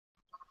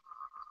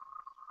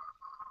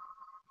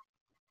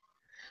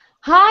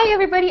Hi,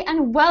 everybody,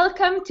 and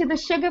welcome to the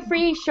Sugar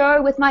Free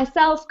Show with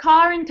myself,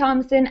 Karen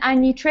Thomson, and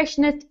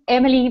nutritionist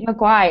Emily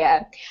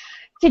Maguire.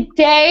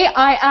 Today,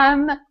 I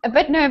am a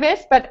bit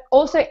nervous, but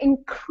also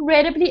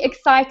incredibly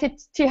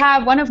excited to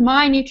have one of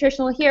my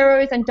nutritional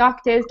heroes and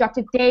doctors,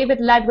 Dr. David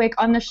Ludwig,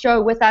 on the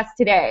show with us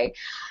today.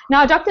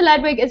 Now, Dr.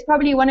 Ludwig is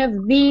probably one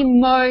of the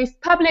most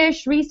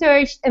published,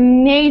 researched,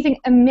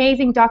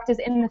 amazing doctors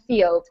in the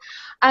field.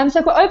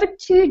 So for over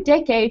 2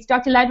 decades,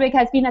 Dr. Ludwig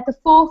has been at the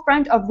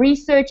forefront of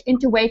research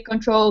into weight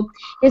control.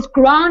 His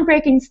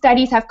groundbreaking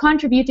studies have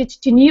contributed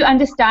to new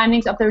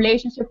understandings of the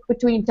relationship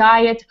between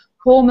diet,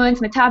 hormones,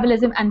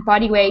 metabolism, and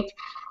body weight.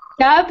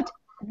 Dubbed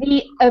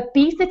the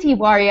Obesity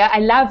Warrior, I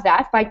love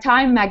that, by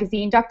Time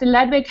magazine, Dr.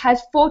 Ludwig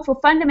has fought for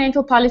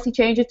fundamental policy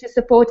changes to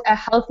support a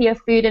healthier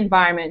food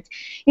environment.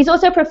 He's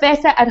also a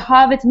professor at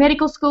Harvard's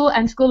Medical School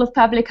and School of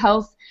Public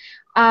Health,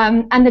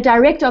 and the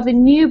director of the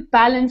New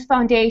Balance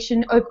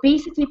Foundation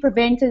Obesity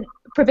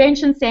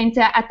Prevention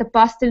Center at the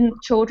Boston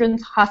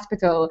Children's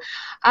Hospital.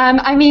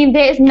 I mean,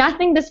 there is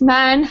nothing this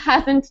man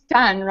hasn't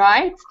done,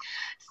 right?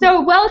 So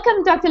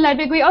welcome, Dr.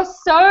 Ludwig. We are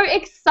so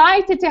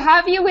excited to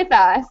have you with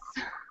us.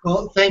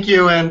 Well, thank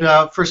you.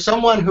 And for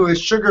someone who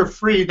is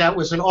sugar-free, that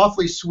was an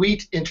awfully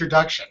sweet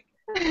introduction.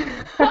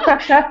 Well,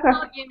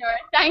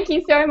 thank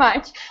you so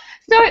much.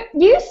 So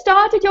you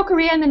started your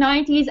career in the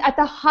 90s at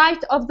the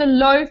height of the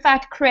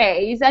low-fat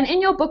craze, and in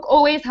your book,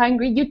 Always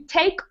Hungry, you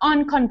take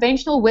on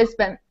conventional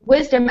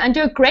wisdom and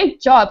do a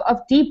great job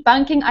of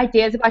debunking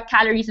ideas about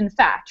calories and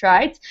fat,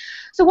 right?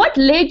 So what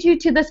led you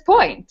to this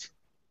point?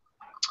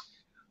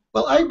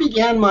 Well, I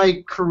began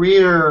my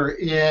career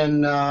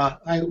in,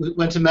 I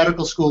went to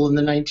medical school in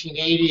the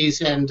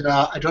 1980s, and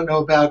I don't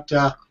know about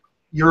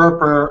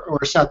Europe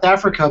or South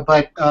Africa,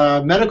 but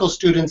medical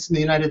students in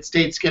the United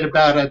States get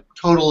about a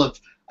total of,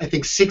 I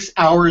think, 6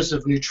 hours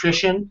of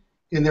nutrition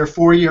in their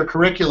 4-year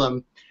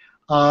curriculum,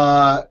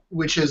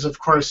 which is, of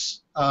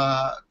course,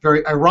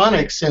 very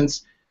ironic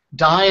since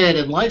diet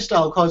and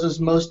lifestyle causes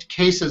most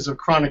cases of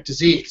chronic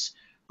disease.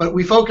 But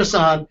we focus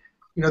on,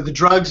 the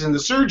drugs and the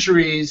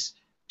surgeries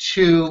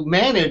to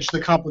manage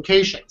the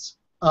complications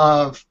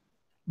of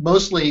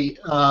mostly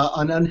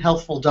an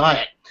unhealthful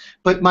diet.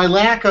 But my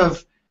lack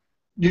of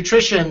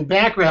nutrition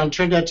background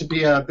turned out to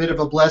be a bit of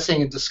a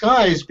blessing in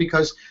disguise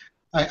because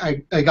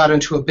I got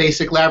into a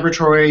basic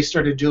laboratory,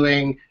 started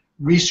doing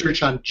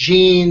research on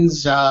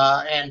genes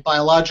and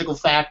biological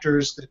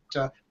factors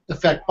that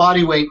affect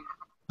body weight.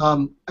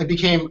 I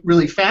became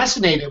really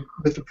fascinated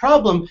with the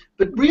problem,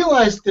 but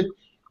realized that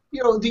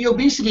the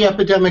obesity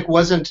epidemic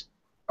wasn't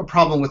a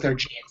problem with our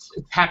genes.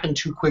 It happened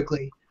too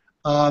quickly.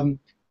 And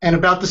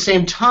about the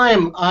same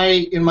time,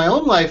 I, in my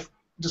own life,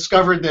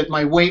 discovered that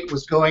my weight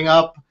was going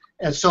up,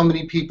 as so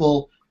many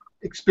people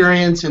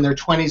experience in their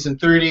 20s and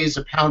 30s,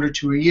 a pound or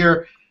two a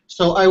year.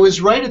 So I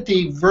was right at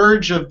the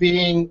verge of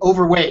being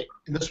overweight,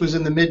 and this was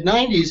in the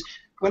mid-90s,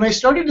 when I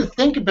started to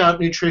think about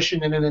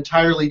nutrition in an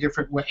entirely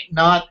different way.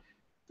 Not,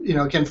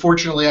 again,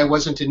 fortunately, I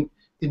wasn't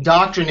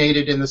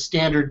indoctrinated in the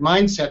standard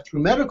mindset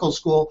through medical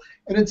school,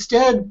 and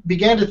instead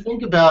began to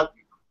think about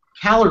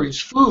calories,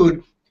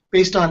 food,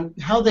 based on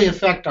how they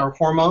affect our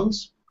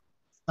hormones.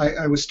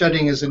 I was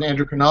studying as an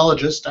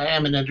endocrinologist. I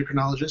am an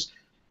endocrinologist.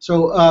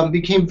 So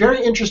became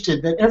very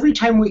interested that every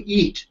time we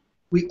eat,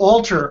 we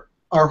alter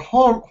our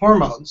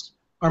hormones,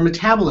 our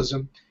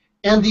metabolism,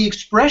 and the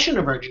expression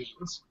of our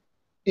genes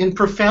in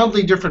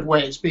profoundly different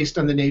ways based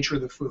on the nature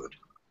of the food.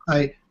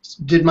 I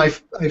did my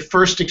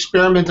first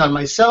experiment on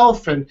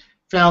myself and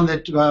found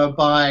that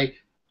by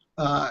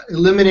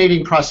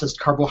eliminating processed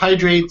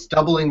carbohydrates,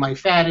 doubling my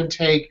fat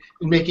intake,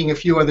 and making a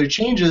few other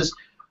changes,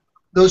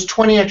 those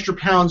 20 extra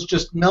pounds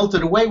just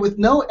melted away with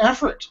no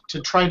effort to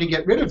try to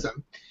get rid of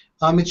them.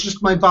 It's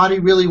just my body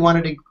really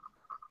wanted to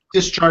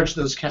discharge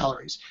those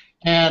calories.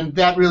 And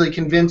that really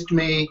convinced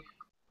me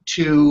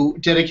to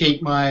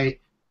dedicate my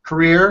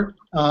career,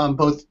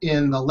 both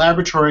in the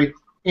laboratory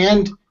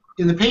and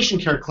in the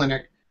patient care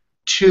clinic,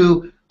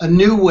 to a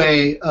new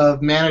way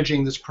of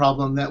managing this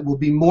problem that will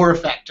be more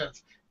effective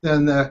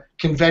than the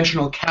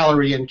conventional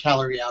calorie in,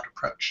 calorie out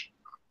approach.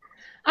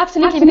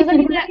 Absolutely, because I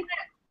mean, the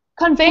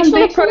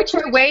conventional approach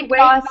to weight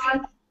loss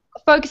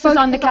focuses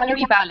on the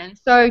calorie balance,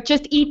 so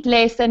just eat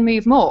less and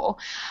move more.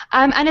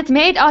 And it's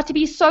made out to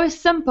be so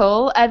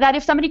simple that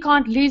if somebody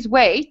can't lose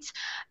weight,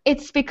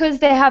 it's because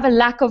they have a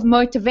lack of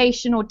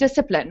motivation or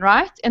discipline,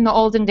 right, in the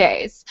olden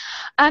days.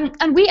 And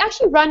we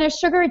actually run a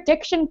sugar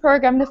addiction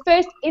program, the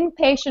first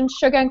inpatient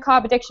sugar and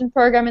carb addiction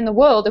program in the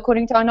world,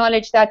 according to our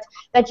knowledge, that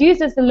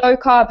uses the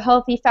low-carb,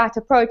 healthy fat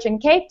approach in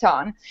Cape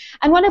Town.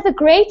 And one of the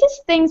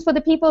greatest things for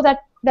the people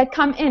that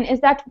come in is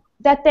that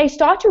they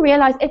start to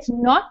realize it's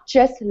not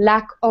just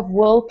lack of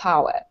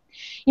willpower.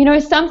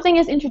 Something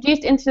is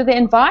introduced into the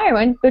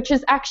environment which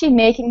is actually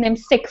making them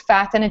sick,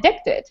 fat, and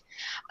addicted.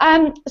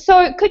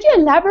 So could you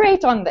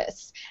elaborate on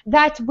this,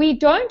 that we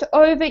don't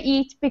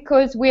overeat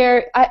because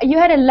you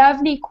had a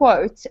lovely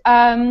quote.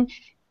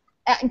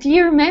 Do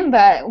you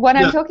remember what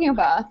I'm talking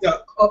about? Yeah.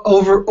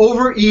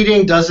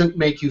 Overeating doesn't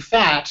make you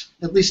fat,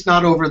 at least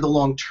not over the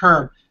long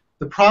term.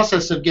 The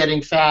process of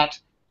getting fat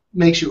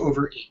makes you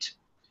overeat.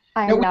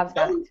 I love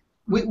that. And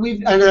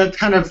that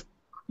kind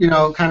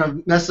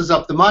of messes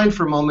up the mind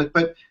for a moment,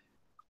 but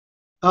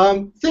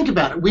think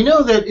about it. We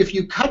know that if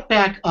you cut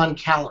back on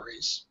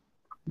calories,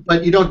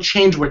 but you don't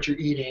change what you're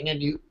eating,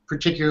 and you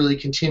particularly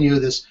continue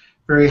this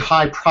very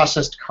high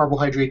processed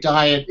carbohydrate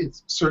diet,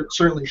 it's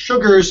certainly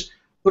sugars,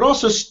 but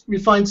also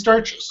refined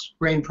starches,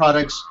 grain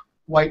products,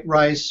 white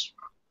rice,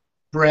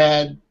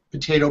 bread,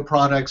 potato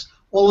products,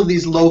 all of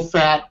these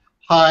low-fat,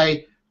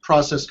 high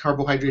processed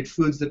carbohydrate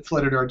foods that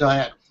flooded our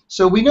diet.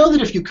 So we know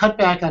that if you cut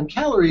back on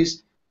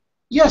calories,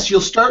 yes,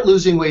 you'll start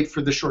losing weight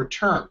for the short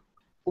term.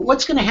 But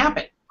what's going to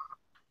happen?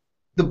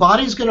 The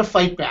body's going to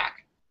fight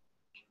back.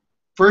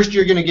 First,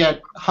 you're going to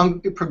get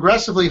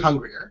progressively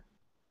hungrier.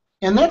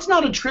 And that's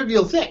not a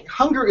trivial thing.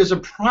 Hunger is a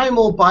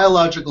primal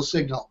biological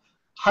signal,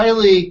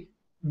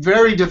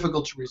 very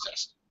difficult to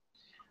resist.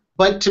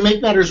 But to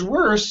make matters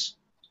worse,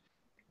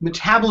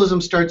 metabolism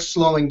starts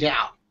slowing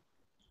down.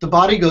 The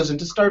body goes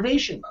into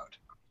starvation mode.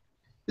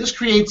 This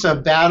creates a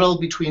battle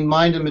between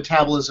mind and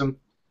metabolism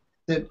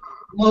that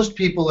most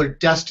people are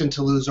destined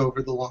to lose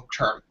over the long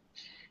term.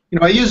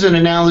 I use an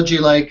analogy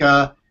like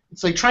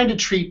it's like trying to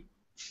treat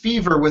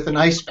fever with an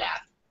ice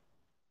bath.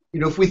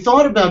 If we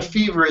thought about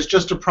fever as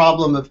just a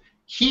problem of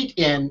heat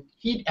in,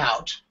 heat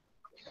out,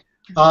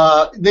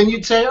 then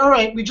you'd say, all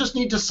right, we just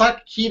need to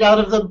suck heat out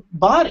of the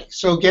body,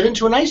 so get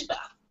into an ice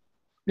bath.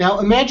 Now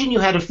imagine you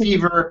had a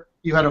fever,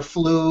 you had a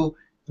flu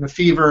and a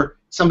fever,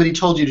 somebody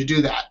told you to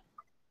do that.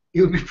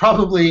 You'd be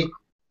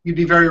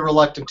very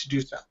reluctant to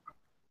do so.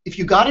 If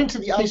you got into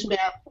the ice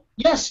bath,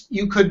 yes,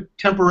 you could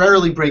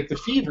temporarily break the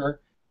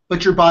fever,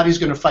 but your body's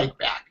going to fight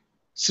back.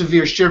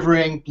 Severe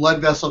shivering,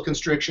 blood vessel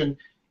constriction,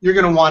 you're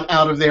going to want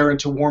out of there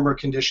into warmer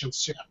conditions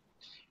soon.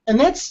 And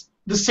that's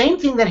the same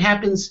thing that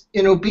happens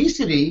in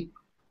obesity,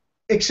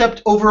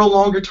 except over a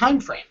longer time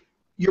frame.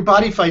 Your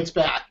body fights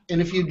back, and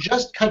if you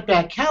just cut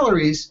back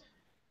calories,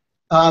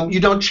 you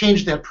don't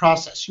change that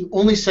process. You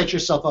only set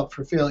yourself up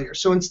for failure.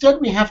 So instead,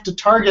 we have to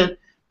target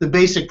the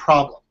basic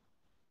problem.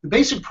 The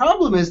basic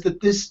problem is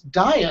that this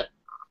diet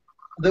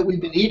that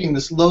we've been eating,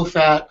 this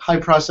low-fat,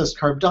 high-processed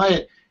carb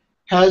diet,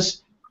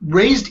 has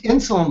raised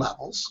insulin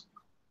levels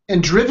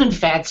and driven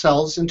fat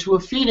cells into a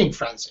feeding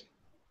frenzy.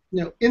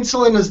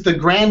 Insulin is the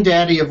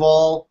granddaddy of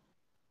all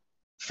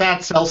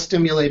fat cell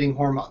stimulating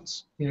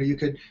hormones. You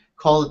could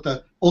call it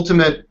the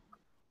ultimate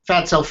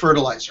fat cell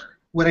fertilizer.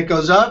 When it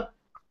goes up,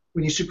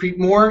 when you secrete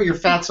more, your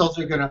fat cells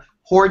are going to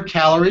hoard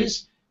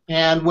calories,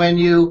 and when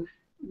you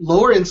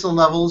lower insulin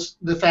levels,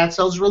 the fat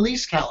cells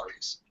release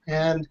calories.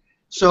 And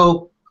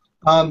so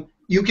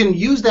you can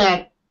use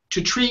that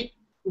to treat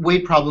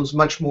weight problems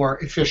much more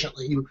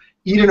efficiently. You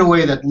eat in a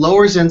way that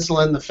lowers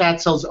insulin, the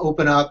fat cells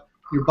open up,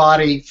 your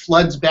body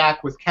floods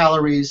back with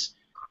calories,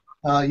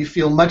 you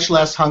feel much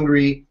less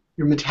hungry,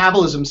 your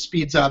metabolism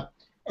speeds up,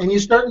 and you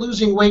start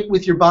losing weight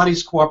with your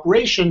body's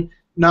cooperation,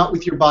 not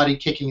with your body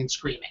kicking and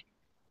screaming.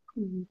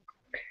 Mm-hmm.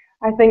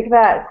 I think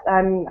that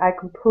I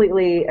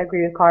completely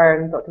agree with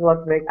Cara and Dr.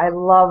 Ludwig. I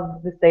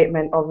love the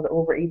statement of the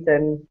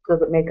overeating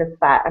doesn't make us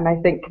fat, and I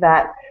think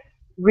that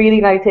really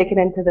now taken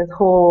into this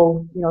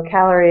whole,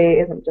 calorie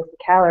isn't just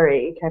a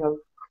calorie kind of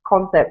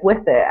concept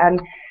with it.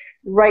 And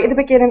right at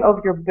the beginning of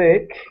your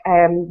book,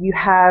 you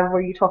have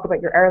where you talk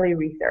about your early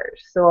research.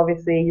 So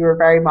obviously you were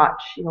very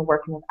much,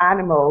 working with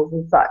animals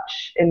and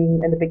such in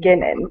the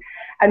beginning.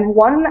 And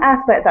one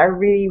aspect that I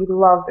really would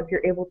love if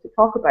you're able to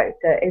talk about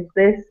it is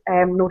this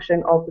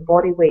notion of the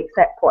body weight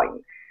set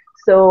point.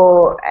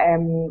 So,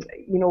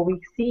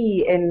 we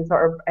see in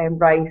sort of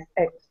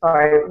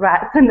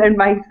rats and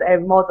mice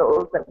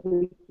models that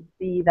we can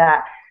see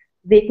that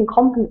they can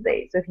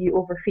compensate. So if you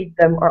overfeed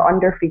them or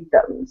underfeed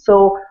them.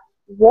 So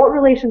what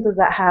relation does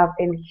that have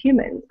in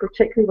humans,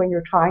 particularly when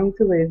you're trying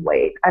to lose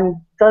weight? And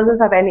does this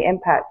have any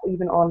impact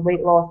even on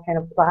weight loss kind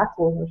of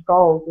plateaus or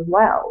stalls as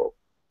well?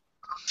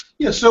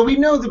 Yeah, so we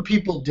know that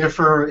people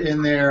differ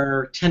in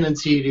their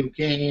tendency to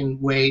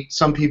gain weight.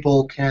 Some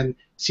people can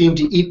seem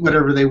to eat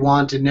whatever they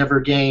want and never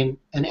gain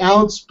an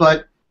ounce,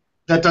 but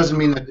that doesn't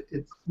mean that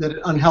that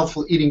an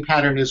unhealthful eating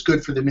pattern is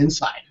good for them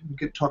inside. We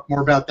could talk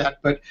more about that.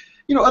 But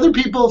other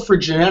people, for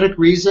genetic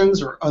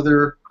reasons or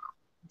other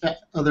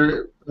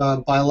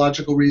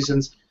biological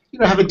reasons,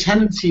 have a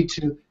tendency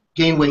to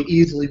gain weight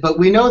easily. But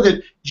we know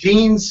that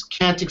genes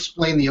can't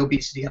explain the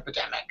obesity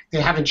epidemic.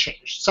 They haven't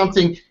changed.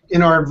 Something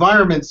in our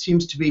environment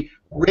seems to be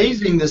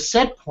raising the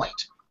set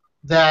point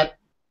that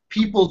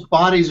people's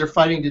bodies are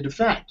fighting to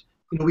defend.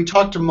 We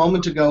talked a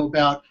moment ago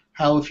about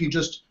how if you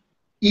just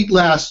eat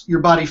less,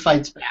 your body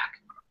fights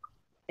back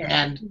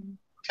and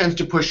tends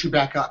to push you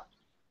back up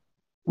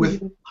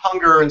with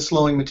hunger and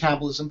slowing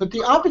metabolism. But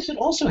the opposite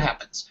also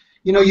happens.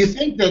 You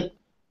think that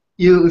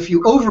if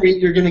you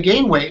overeat, you're going to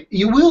gain weight.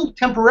 You will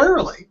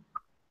temporarily.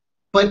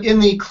 But in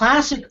the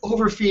classic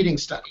overfeeding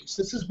studies,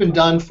 this has been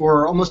done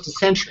for almost a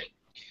century,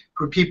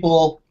 where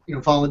people,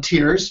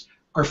 volunteers,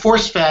 are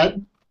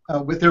force-fed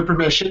with their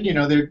permission.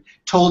 They're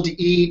told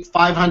to eat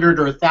 500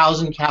 or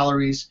 1,000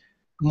 calories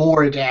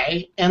more a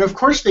day, and of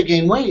course they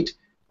gain weight.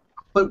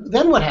 But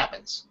then what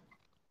happens?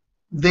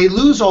 They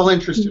lose all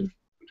interest in food.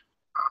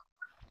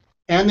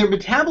 and their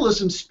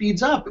metabolism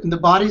speeds up in the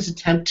body's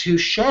attempt to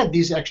shed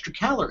these extra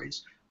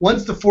calories.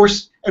 Once the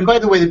force, and by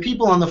the way, the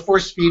people on the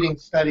force feeding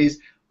studies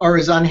are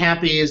as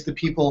unhappy as the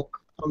people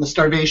on the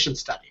starvation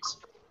studies.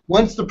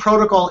 Once the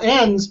protocol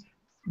ends,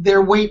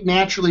 their weight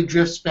naturally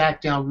drifts back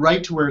down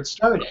right to where it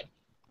started.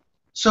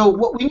 So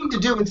what we need to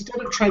do, instead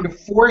of trying to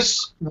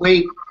force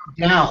weight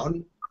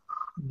down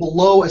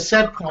below a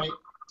set point,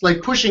 it's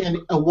like pushing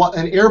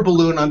an air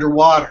balloon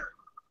underwater.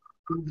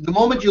 The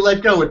moment you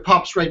let go, it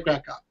pops right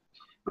back up.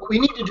 What we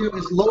need to do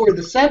is lower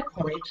the set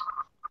point,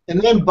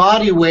 and then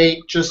body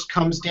weight just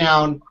comes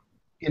down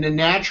in a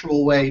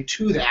natural way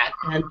to that.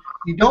 And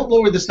you don't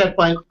lower the set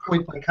point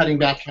by cutting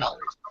back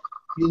calories.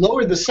 You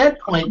lower the set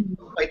point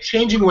by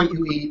changing what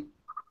you eat.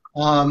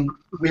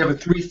 We have a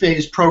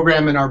 3-phase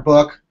program in our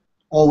book,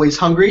 Always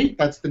Hungry.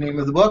 That's the name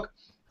of the book.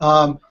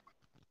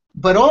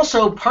 But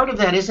also, part of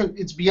that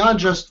it's beyond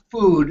just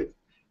food.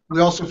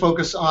 We also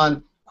focus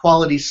on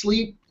quality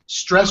sleep,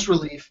 stress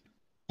relief,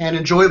 and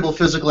enjoyable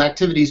physical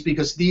activities,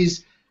 because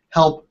these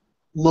help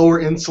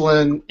lower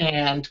insulin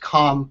and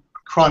calm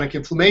chronic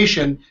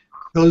inflammation.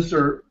 Those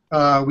are,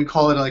 we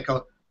call it like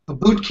a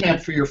boot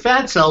camp for your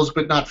fat cells,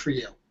 but not for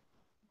you.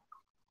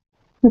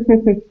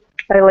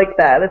 I like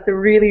that. That's a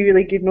really,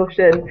 really good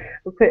notion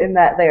of putting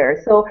that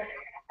there. So,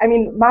 I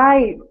mean,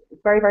 very,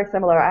 very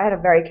similar. I had a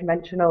very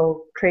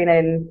conventional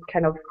training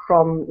kind of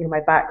from my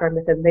background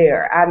within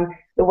there. And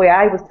the way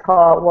I was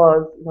taught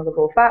was, the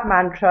low fat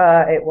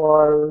mantra. It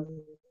was,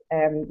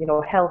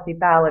 healthy,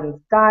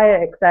 balanced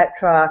diet,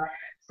 etc.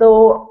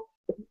 So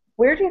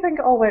where do you think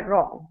it all went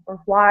wrong? Or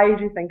why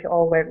do you think it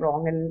all went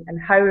wrong? And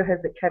how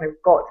has it kind of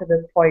got to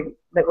this point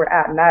that we're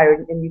at now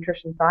in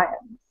nutrition science?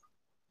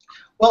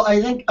 Well,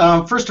 I think,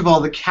 first of all,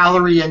 the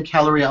calorie in,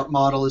 calorie out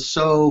model is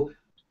so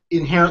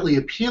inherently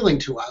appealing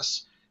to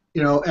us,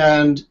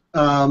 and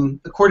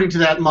according to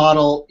that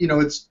model,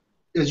 it's,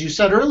 as you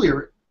said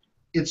earlier,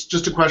 it's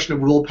just a question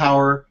of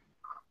willpower.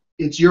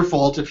 It's your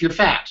fault if you're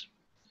fat.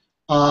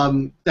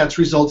 That's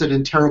resulted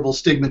in terrible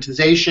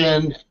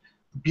stigmatization,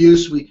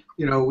 abuse.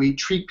 We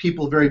treat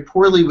people very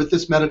poorly with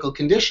this medical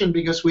condition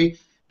because we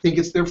think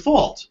it's their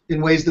fault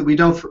in ways that we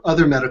don't for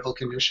other medical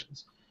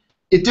conditions.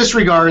 It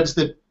disregards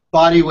that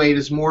body weight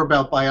is more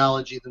about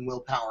biology than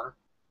willpower.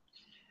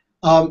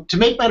 To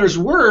make matters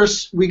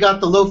worse, we got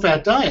the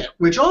low-fat diet,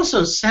 which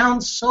also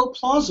sounds so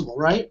plausible,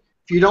 right?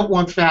 If you don't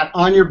want fat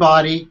on your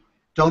body,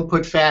 don't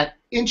put fat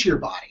into your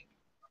body.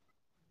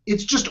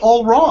 It's just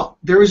all wrong.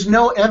 There is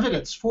no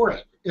evidence for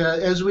it.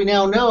 As we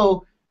now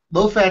know,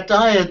 low-fat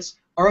diets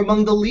are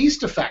among the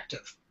least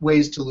effective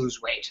ways to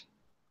lose weight.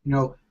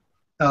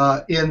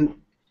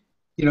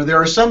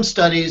 There are some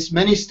studies,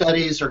 many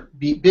studies are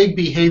big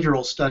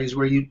behavioral studies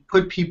where you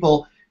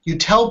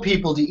tell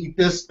people to eat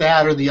this,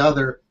 that, or the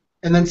other,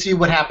 and then see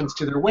what happens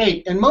to their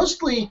weight. And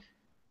mostly,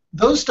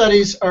 those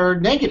studies are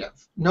negative.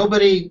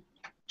 Nobody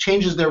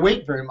changes their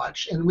weight very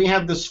much. And we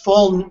have this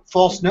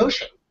false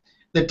notion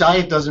that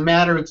diet doesn't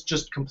matter, it's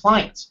just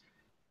compliance.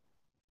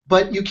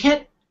 But you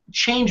can't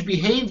change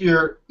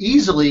behavior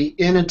easily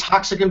in a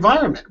toxic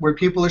environment where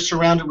people are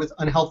surrounded with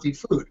unhealthy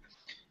food.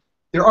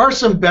 There are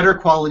some better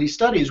quality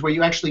studies where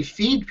you actually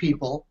feed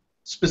people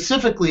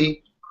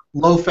specifically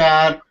low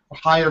fat or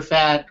higher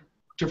fat,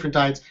 different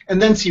diets,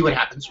 and then see what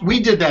happens. We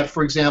did that,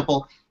 for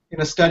example, in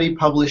a study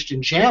published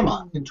in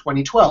JAMA in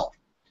 2012.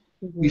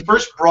 Mm-hmm. We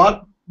first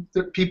brought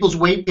people's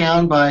weight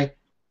down by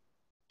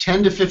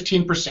 10 to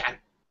 15%,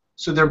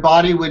 so their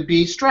body would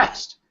be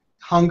stressed,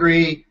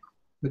 hungry,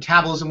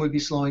 metabolism would be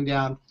slowing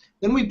down.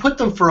 Then we put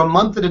them for a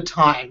month at a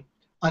time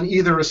on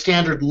either a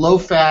standard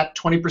low-fat,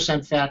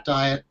 20% fat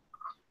diet,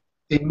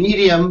 a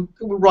medium,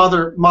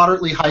 rather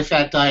moderately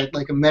high-fat diet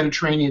like a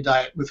Mediterranean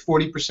diet with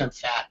 40%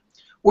 fat,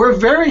 or a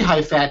very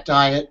high-fat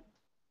diet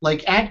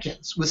like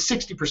Atkins with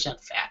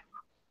 60% fat.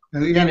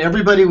 And again,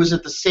 everybody was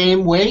at the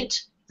same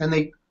weight, and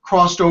they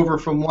crossed over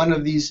from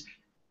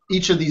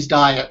each of these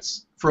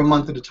diets for a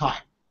month at a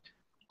time.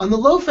 On the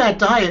low-fat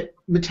diet,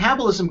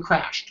 metabolism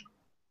crashed.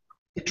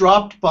 It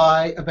dropped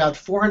by about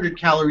 400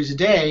 calories a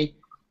day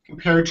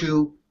compared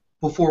to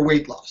before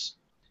weight loss.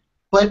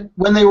 But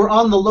when they were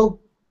on the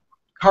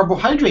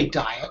low-carbohydrate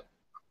diet,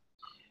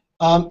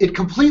 it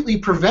completely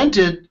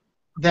prevented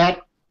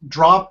that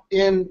drop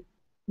in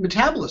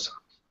metabolism.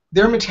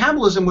 Their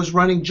metabolism was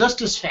running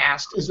just as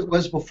fast as it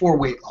was before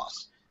weight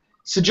loss,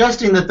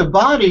 suggesting that the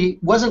body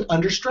wasn't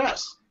under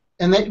stress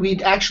and that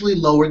we'd actually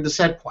lowered the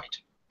set point.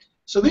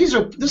 So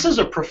this is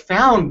a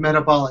profound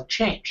metabolic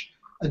change.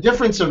 A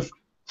difference of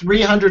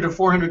 300 to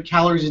 400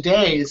 calories a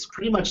day is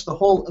pretty much the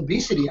whole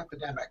obesity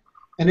epidemic.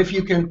 And if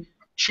you can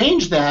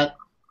change that,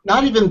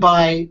 not even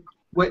by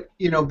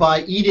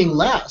eating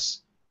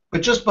less,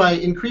 but just by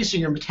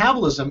increasing your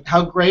metabolism,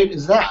 how great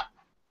is that?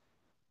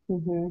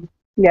 Mm-hmm.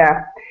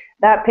 Yeah,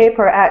 that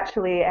paper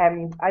actually,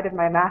 I did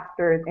my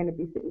master's in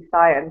obesity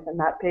science, and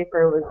that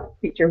paper was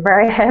featured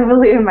very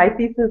heavily in my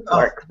thesis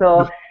work.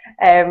 So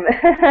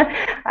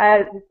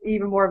it's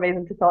even more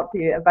amazing to talk to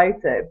you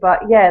about it.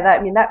 But yeah,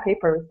 that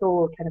paper was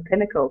so kind of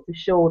pinnacle to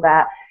show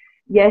that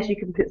yes, you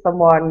can put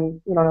someone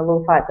on a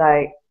low-fat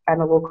diet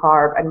and a low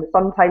carb. And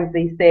sometimes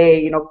they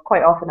say,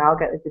 quite often I'll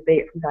get this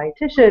debate from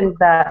dietitians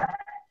that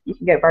you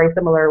can get very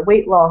similar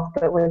weight loss,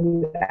 but when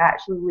you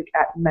actually look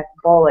at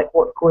metabolic,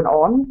 what's going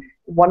on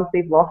once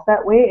they've lost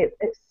that weight,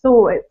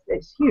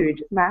 it's huge,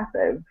 it's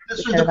massive.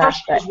 So the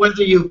question is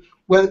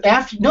whether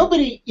after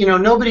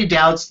nobody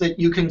doubts that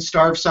you can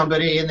starve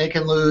somebody and they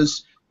can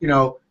lose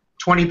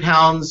 20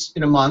 pounds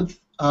in a month.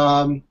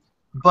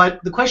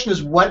 But the question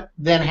is, what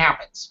then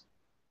happens?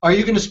 Are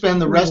you going to spend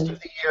the rest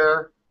of the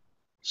year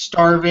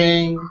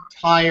starving,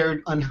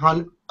 tired,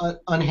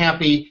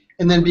 unhappy,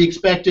 and then be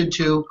expected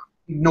to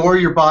ignore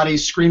your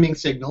body's screaming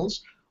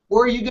signals?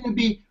 Or are you going to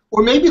be,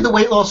 or maybe the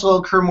weight loss will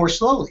occur more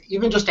slowly,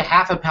 even just a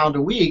half a pound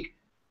a week,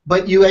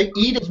 but you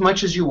eat as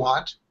much as you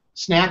want,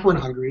 snack when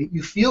hungry,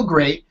 you feel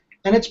great,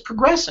 and it's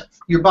progressive.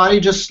 Your body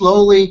just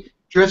slowly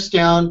drifts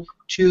down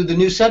to the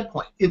new set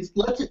point.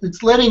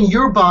 It's letting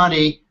your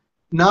body,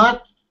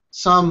 not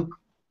some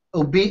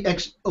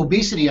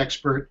obesity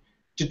expert,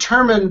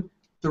 determine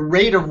the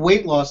rate of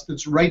weight loss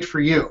that's right for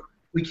you.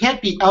 We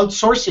can't be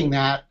outsourcing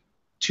that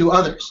to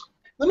others.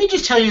 Let me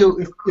just tell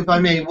you, if I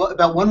may,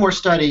 about one more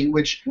study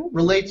which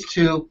relates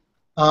to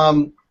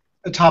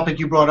a topic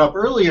you brought up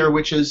earlier,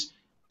 which is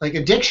like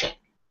addiction.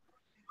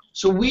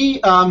 So we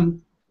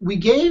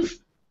gave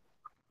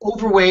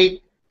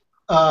overweight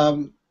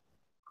men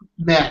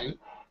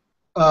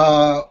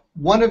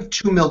one of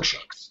two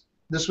milkshakes.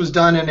 This was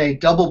done in a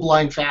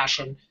double-blind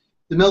fashion.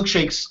 The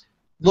milkshakes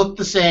looked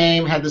the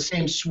same, had the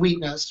same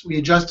sweetness. We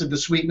adjusted the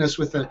sweetness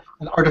with an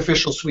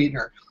artificial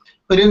sweetener.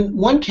 But in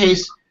one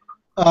case,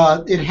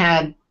 it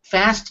had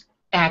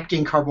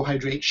fast-acting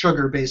carbohydrate,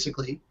 sugar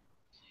basically,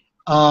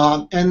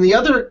 and the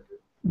other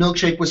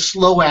milkshake was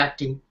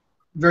slow-acting,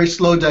 very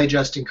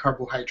slow-digesting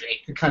carbohydrate,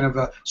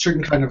 a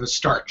certain kind of a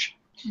starch.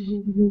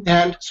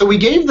 And so we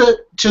gave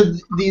to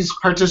these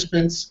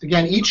participants,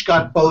 again, each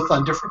got both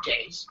on different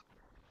days.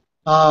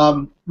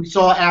 We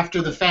saw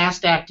after the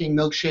fast-acting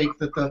milkshake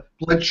that the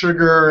blood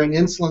sugar and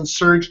insulin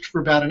surged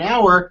for about an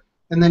hour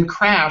and then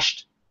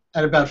crashed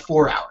at about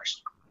 4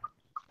 hours.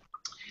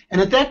 And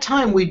at that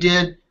time, we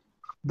did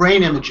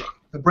brain imaging,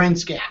 a brain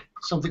scan,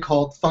 something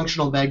called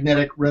functional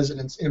magnetic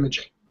resonance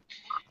imaging.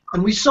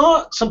 And we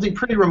saw something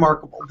pretty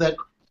remarkable, that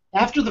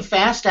after the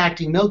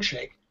fast-acting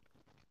milkshake,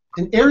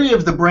 an area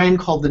of the brain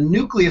called the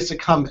nucleus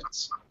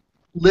accumbens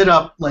lit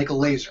up like a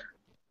laser.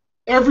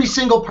 Every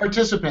single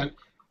participant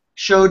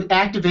showed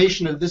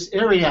activation of this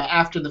area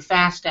after the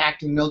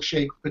fast-acting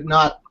milkshake, but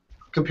not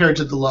compared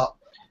to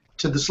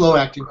the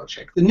slow-acting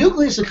milkshake. The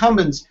nucleus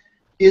accumbens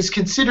is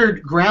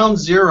considered ground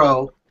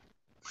zero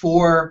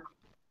for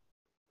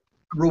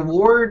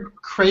reward,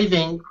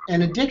 craving,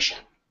 and addiction.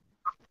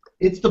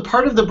 It's the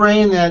part of the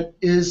brain that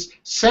is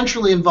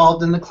centrally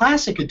involved in the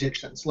classic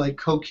addictions like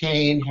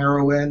cocaine,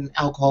 heroin,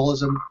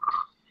 alcoholism,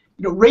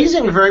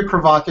 raising a very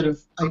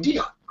provocative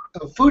idea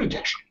of food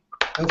addiction.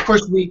 Of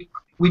course, we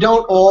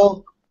don't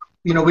all,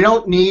 we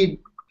don't need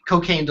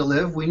cocaine to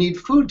live, we need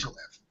food to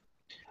live.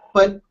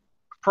 But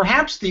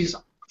perhaps these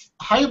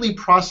highly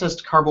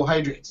processed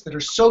carbohydrates that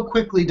are so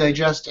quickly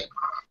digested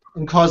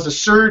and cause a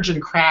surge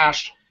and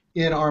crash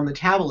in our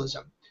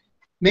metabolism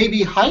may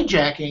be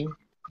hijacking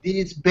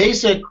these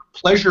basic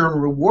pleasure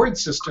and reward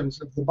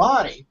systems of the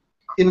body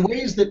in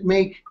ways that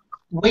make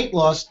weight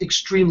loss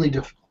extremely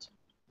difficult.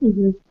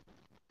 Mm-hmm.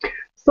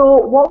 So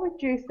what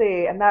would you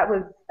say, and that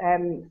was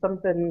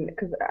something,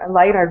 because a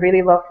line I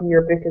really love from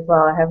your book as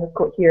well, I have a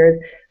quote here,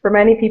 is, for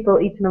many people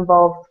eating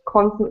involves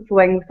constant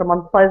swings from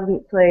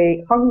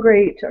unpleasantly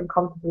hungry to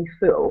uncomfortably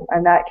full,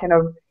 and that kind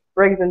of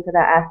brings into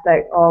that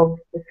aspect of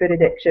the food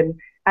addiction.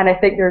 And I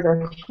think there's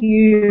a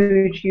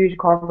huge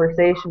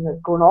conversation that's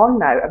going on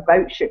now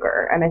about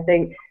sugar. And I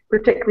think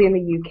particularly in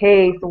the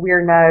UK, so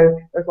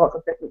there's lots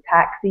of different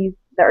taxes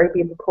that are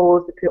being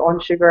proposed to put on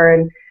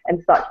sugar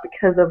and such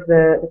because of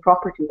the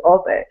properties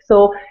of it.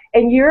 So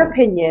in your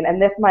opinion, and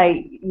this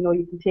might,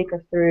 you can take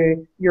us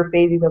through your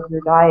phases of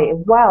your diet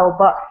as well,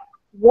 but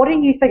what do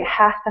you think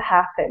has to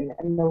happen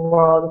in the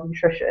world of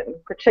nutrition,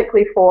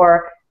 particularly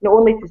for not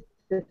only to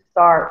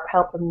start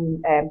helping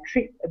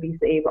treat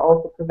obesity, but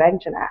also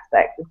prevention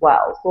aspects as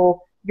well?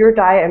 So your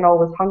diet and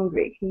Always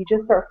Hungry, can you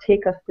just sort of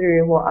take us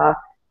through what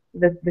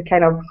the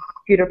kind of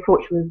good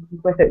approach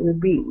with it would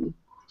be?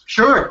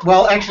 Sure.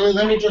 Well, actually,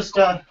 let me just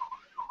that's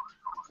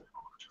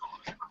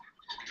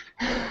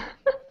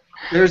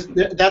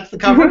the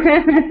cover.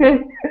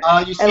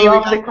 You see, I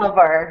love the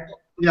cover.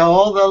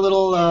 All the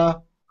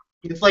little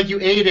it's like you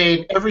ate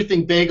an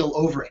everything bagel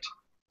over it.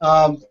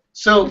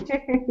 So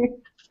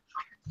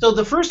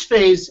the first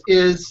phase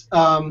is,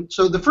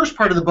 so the first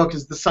part of the book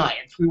is the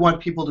science. We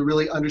want people to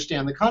really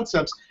understand the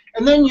concepts.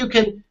 And then you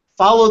can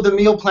follow the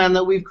meal plan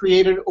that we've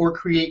created or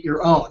create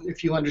your own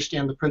if you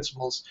understand the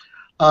principles.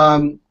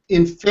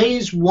 In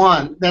phase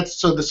one,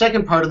 so the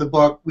second part of the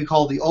book we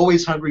call the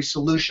Always Hungry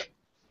Solution.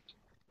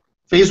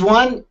 Phase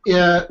one,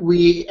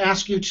 we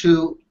ask you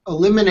to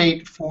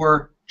eliminate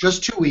for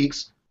just 2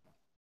 weeks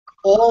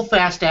all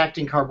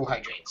fast-acting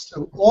carbohydrates,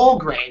 so all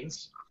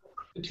grains,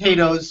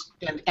 potatoes,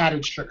 and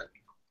added sugar.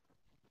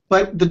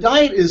 But the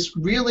diet is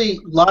really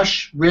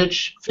lush,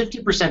 rich,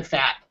 50%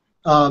 fat.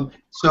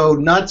 So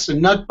nuts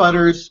and nut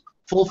butters,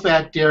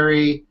 full-fat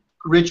dairy,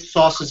 rich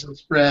sauces and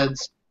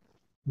spreads,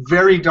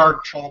 very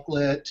dark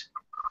chocolate,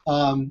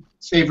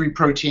 savory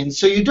proteins.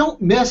 So you don't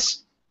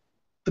miss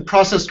the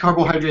processed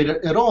carbohydrate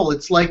at all.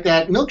 It's like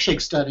that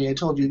milkshake study I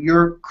told you.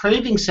 Your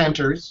craving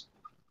centers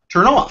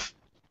turn off.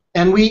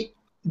 And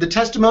the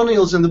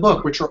testimonials in the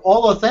book, which are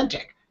all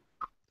authentic,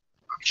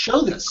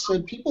 show this.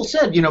 And people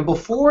said,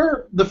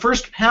 before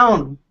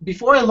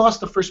I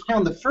lost the first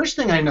pound, the first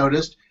thing I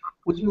noticed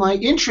was my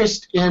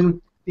interest in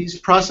these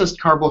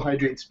processed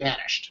carbohydrates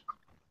vanished.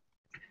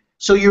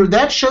 So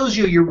that shows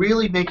you're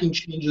really making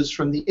changes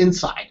from the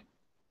inside.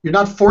 You're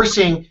not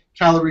forcing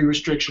calorie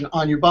restriction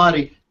on your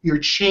body. You're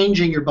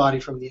changing your body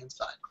from the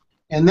inside.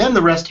 And then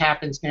the rest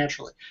happens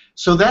naturally.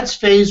 So that's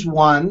phase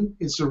one.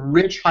 It's a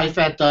rich,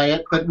 high-fat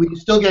diet, but we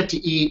still get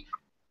to eat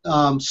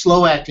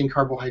slow-acting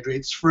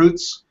carbohydrates,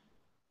 fruits,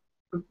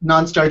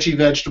 non-starchy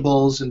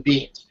vegetables, and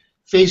beans.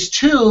 Phase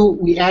two,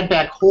 we add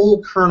back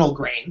whole kernel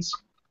grains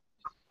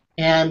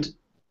and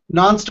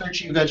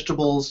non-starchy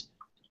vegetables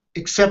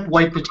except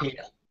white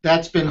potato.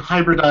 That's been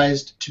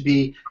hybridized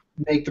to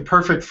make the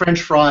perfect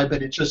French fry,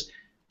 but it just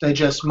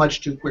digests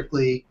much too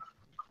quickly,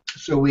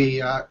 so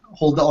we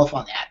hold off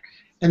on that.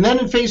 And then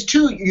in phase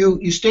two,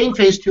 you stay in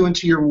phase two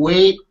until your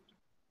weight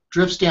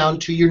drifts down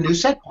to your new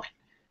set point.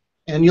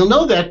 And you'll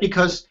know that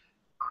because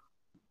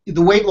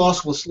the weight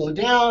loss will slow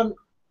down.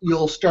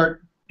 You'll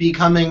start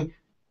becoming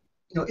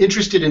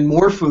interested in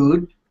more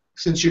food.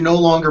 Since you're no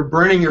longer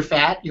burning your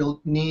fat,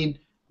 you'll need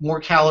more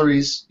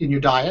calories in your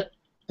diet.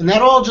 And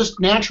that all just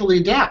naturally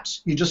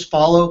adapts. You just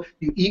follow.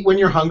 You eat when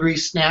you're hungry,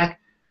 snack.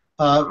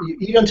 You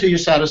eat until you're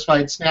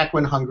satisfied, snack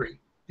when hungry,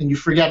 and you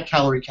forget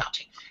calorie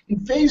counting.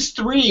 In phase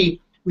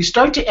three, we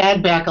start to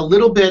add back a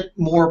little bit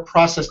more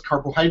processed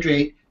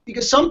carbohydrate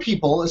because some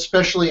people,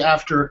 especially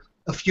after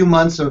a few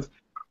months of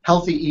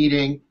healthy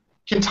eating,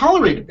 can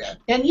tolerate a bit.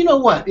 And you know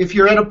what? If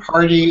you're at a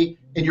party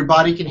and your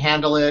body can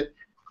handle it,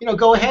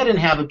 go ahead and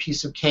have a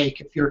piece of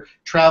cake. If you're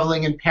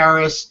traveling in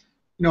Paris,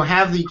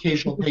 have the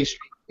occasional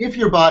pastry, if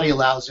your body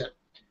allows it.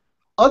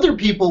 Other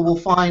people will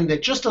find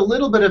that just a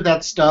little bit of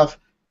that stuff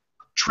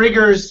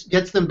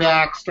gets them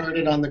back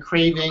started on the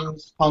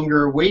cravings,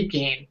 hunger, weight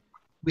gain.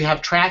 We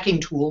have tracking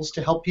tools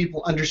to help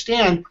people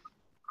understand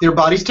their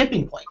body's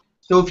tipping point.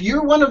 So if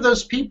you're one of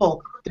those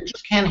people that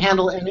just can't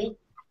handle any,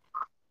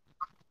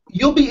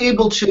 you'll be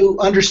able to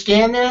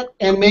understand that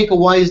and make a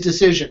wise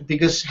decision,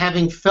 because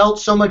having felt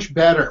so much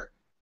better,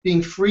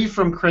 being free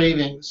from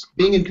cravings,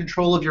 being in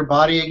control of your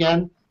body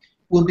again,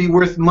 will be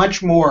worth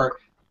much more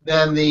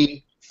than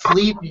the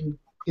fleeting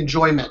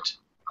enjoyment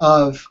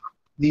of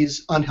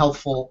these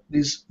unhealthful,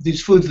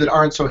 these foods that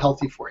aren't so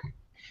healthy for you.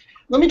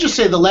 Let me just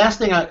say, the last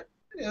thing I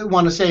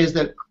want to say is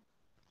that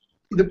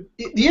the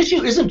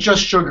issue isn't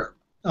just sugar.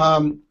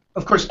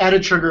 Of course,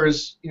 added sugar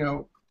is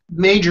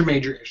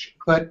major issue,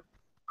 but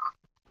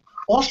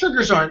all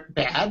sugars aren't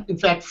bad. In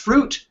fact,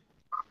 fruit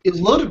is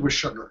loaded with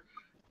sugar,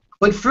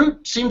 but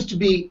fruit seems to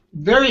be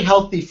very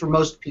healthy for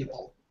most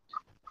people.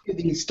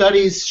 The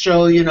studies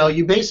show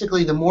you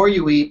basically, the more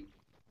you eat,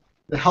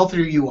 the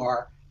healthier you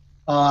are.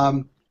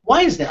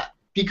 Why is that?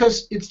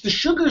 Because it's the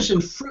sugars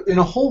in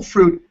a whole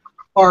fruit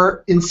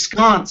are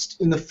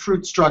ensconced in the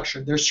fruit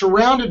structure. They're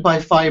surrounded by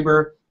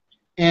fiber,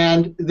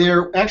 and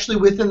they're actually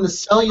within the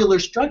cellular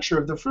structure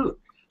of the fruit.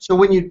 So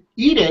when you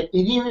eat it,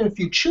 and even if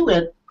you chew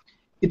it,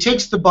 it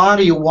takes the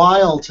body a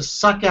while to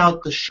suck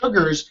out the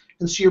sugars,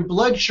 and so your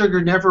blood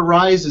sugar never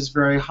rises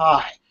very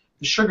high.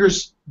 The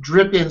sugars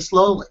drip in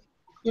slowly.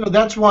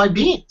 That's why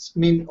beans.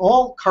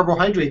 All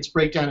carbohydrates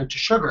break down into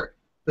sugar,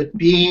 but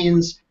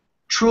beans,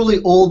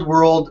 truly old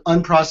world,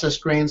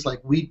 unprocessed grains like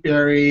wheat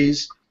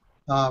berries,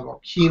 or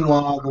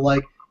quinoa, the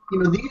like,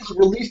 these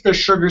release their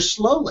sugars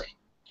slowly.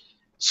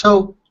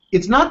 So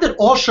it's not that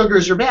all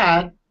sugars are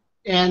bad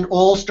and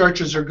all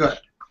starches are good.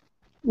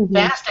 Mm-hmm.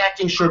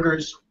 Fast-acting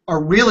sugars are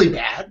really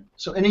bad,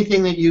 so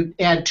anything that you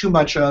add too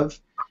much of,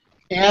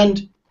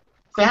 and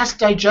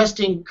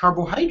fast-digesting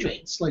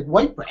carbohydrates like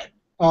white bread,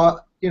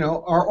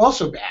 are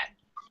also bad.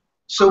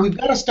 So we've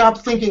got to stop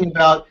thinking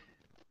about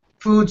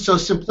food so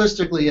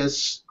simplistically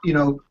as,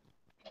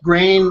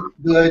 grain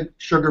good,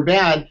 sugar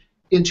bad,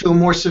 into a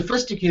more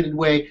sophisticated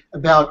way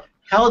about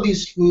how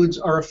these foods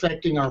are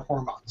affecting our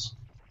hormones.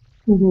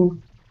 Mm-hmm.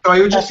 So I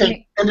would just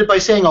end it by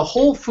saying a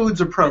whole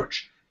foods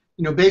approach,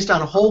 based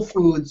on whole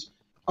foods,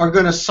 are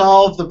going to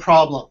solve the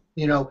problem.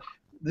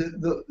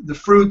 The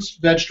fruits,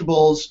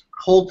 vegetables,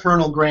 whole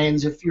kernel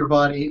grains, if your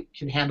body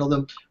can handle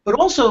them. But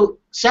also,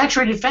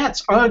 saturated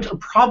fats aren't a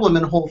problem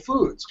in whole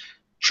foods.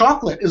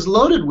 Chocolate is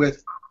loaded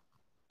with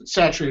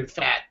saturated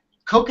fat.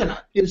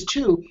 Coconut is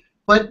too.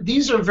 But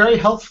these are very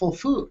healthful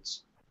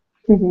foods.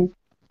 Mm-hmm.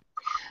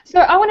 So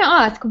I want to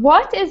ask,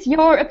 what is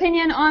your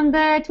opinion on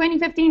the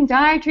 2015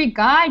 dietary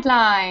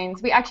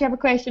guidelines? We actually have a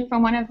question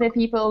from one of the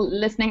people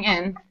listening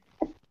in.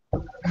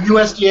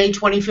 USDA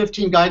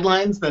 2015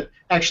 guidelines that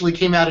actually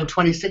came out in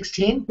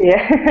 2016.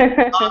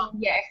 Yeah.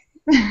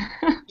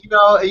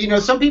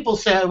 Yes. Some people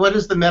say, what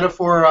is the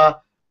metaphor?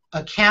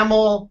 a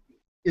camel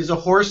is a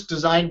horse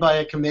designed by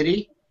a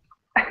committee.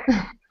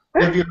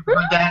 Have you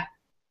heard that?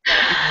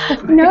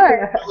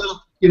 No.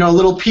 A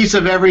little piece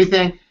of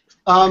everything.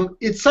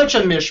 It's such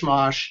a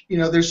mishmash.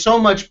 There's so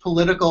much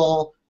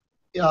political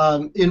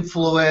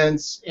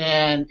influence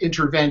and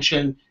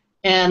intervention,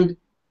 and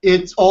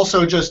it's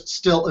also just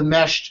still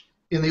enmeshed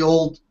in the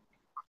old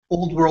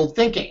world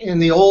thinking, in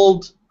the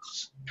old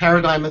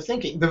paradigm of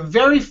thinking. The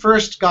very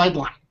first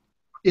guideline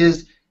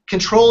is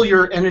control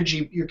your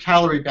energy, your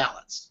calorie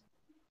balance.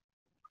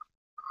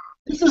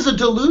 This is a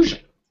delusion.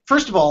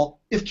 First of all,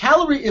 if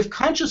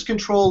conscious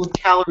control of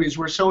calories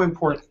were so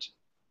important,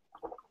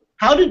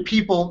 how did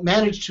people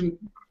manage to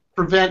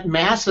prevent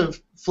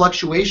massive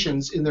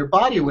fluctuations in their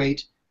body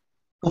weight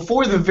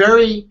before the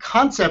very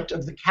concept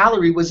of the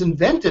calorie was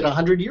invented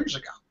 100 years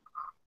ago?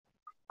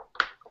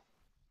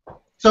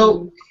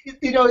 So,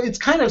 it's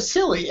kind of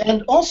silly.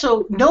 And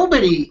also,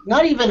 nobody,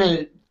 not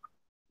even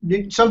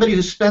somebody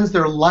who spends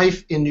their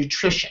life in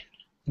nutrition,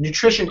 a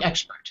nutrition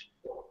expert,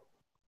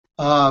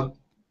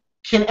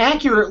 can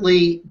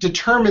accurately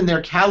determine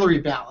their calorie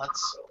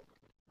balance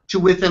to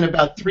within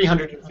about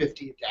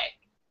 350 a day.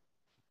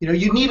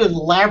 You need an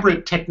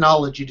elaborate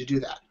technology to do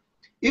that.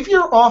 If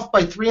you're off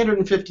by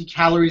 350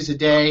 calories a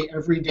day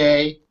every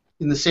day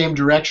in the same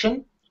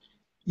direction,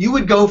 you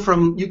could go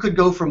from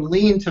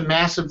lean to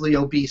massively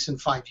obese in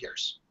 5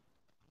 years.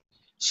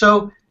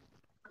 So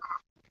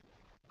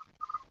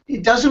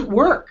it doesn't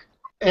work.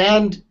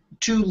 And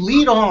to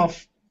lead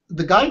off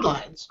the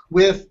guidelines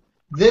with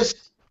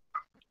this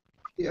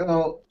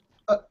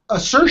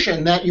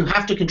assertion that you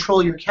have to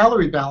control your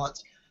calorie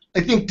balance,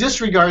 I think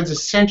disregards a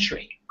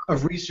century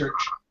of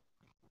research.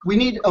 We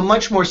need a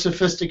much more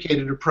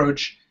sophisticated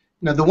approach.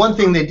 The one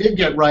thing they did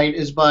get right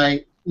is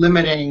by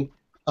limiting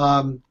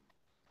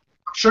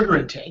sugar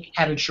intake,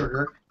 added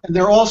sugar, and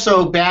they're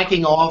also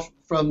backing off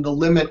from the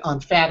limit on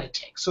fat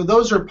intake. So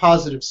those are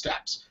positive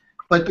steps.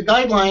 But the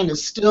guideline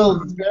is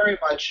still very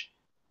much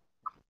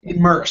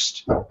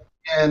immersed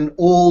in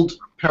old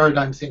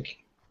paradigm thinking.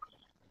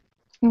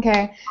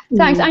 Okay,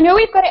 thanks. I know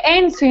we've got to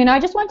end soon. I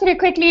just wanted to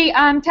quickly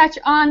touch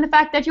on the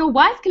fact that your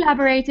wife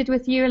collaborated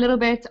with you a little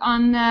bit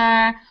on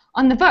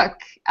the book.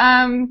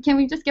 Can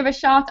we just give a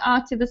shout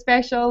out to the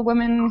special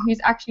woman who's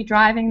actually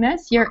driving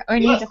this? You're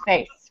only the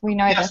face. We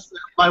know this.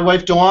 My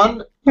wife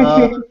Dawn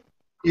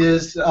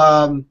is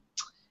a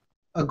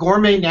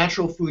gourmet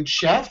natural food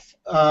chef.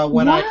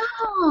 When I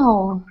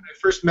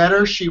first met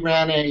her, she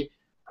ran a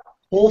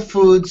Whole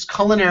Foods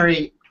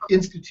Culinary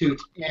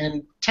Institute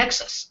in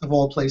Texas, of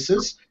all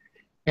places.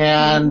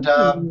 And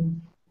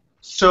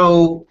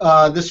so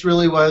this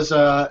really was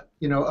a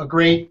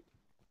great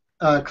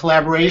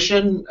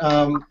collaboration,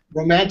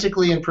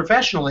 romantically and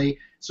professionally.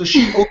 So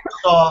she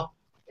oversaw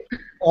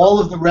all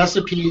of the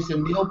recipes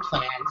and meal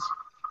plans.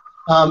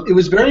 It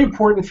was very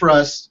important for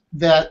us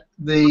that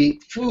the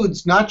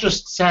foods not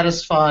just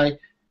satisfy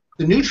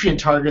the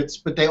nutrient targets,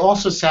 but they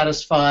also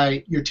satisfy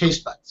your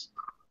taste buds.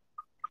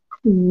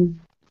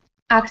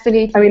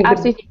 Absolutely.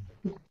 Absolutely.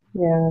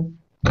 Yeah.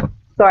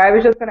 Sorry, I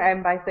was just going to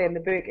end by saying the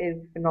book is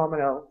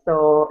phenomenal.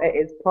 So it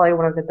is probably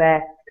one of the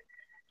best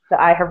that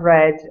I have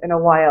read in a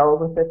while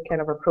with this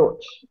kind of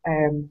approach.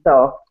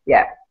 So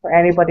yeah, for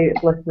anybody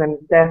that's listening,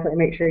 definitely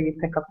make sure you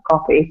pick up a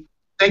copy.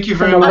 Thank you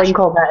very much.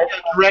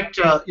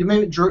 You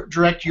may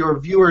direct your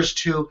viewers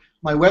to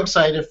my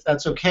website if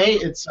that's okay.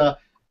 It's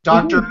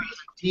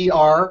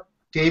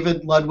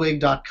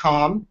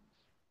drdavidludwig.com,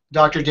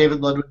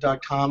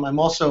 drdavidludwig.com. I'm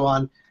also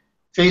on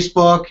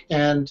Facebook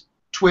and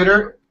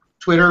Twitter,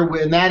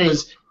 and that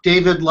is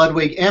David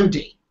Ludwig,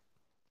 MD.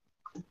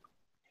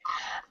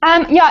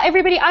 Yeah,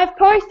 everybody, I've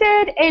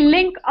posted a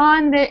link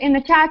in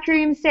the chat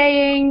room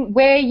saying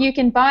where you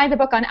can buy the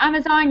book on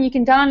Amazon. You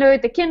can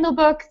download the Kindle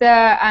book,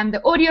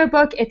 the audio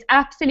book. It's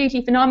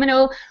absolutely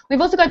phenomenal.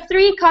 We've also got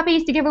 3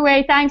 copies to give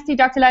away thanks to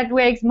Dr.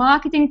 Ludwig's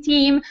marketing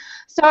team.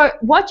 So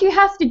what you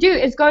have to do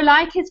is go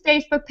like his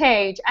Facebook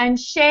page and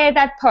share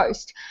that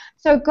post.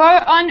 So go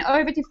on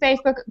over to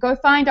Facebook, go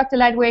find Dr.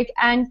 Ludwig,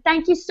 and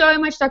thank you so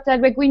much, Dr.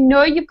 Ludwig. We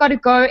know you've got to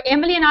go.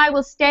 Emily and I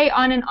will stay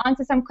on and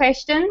answer some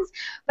questions,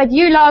 but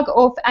you log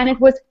off, and it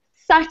was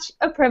such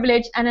a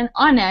privilege and an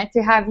honor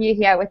to have you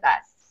here with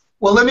us.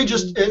 Well, let me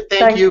just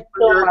thank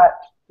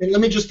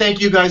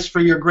you guys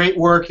for your great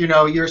work.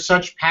 You're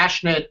such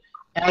passionate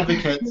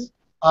advocates,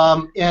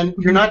 and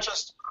you're not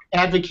just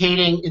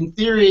advocating in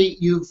theory.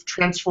 You've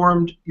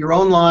transformed your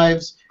own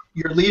lives.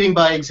 You're leading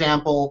by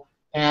example.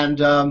 And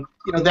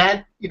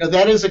that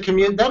is a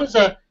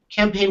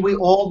campaign we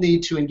all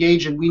need to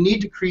engage in. We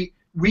need to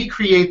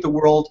recreate the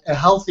world a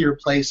healthier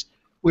place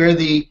where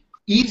the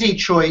easy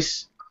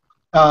choice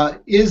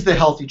is the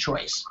healthy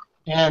choice.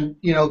 And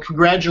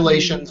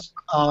congratulations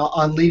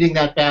on leading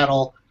that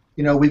battle.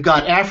 We've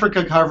got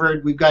Africa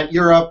covered, we've got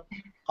Europe.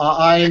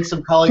 I and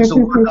some colleagues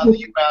will work on the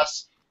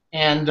U.S.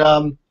 And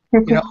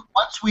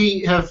once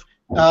we have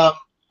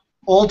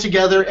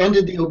altogether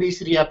ended the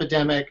obesity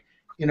epidemic,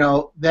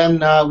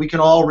 then we can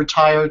all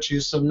retire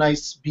to some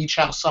nice beach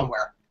house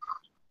somewhere.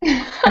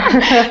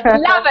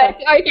 Love it.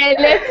 Okay,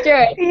 let's do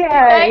it.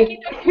 Yeah. Thank you,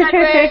 Dr.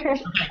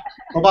 Ludwig.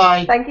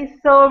 Bye-bye. Thank you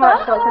so much,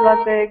 Bye. Dr.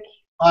 Ludwig.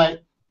 Bye.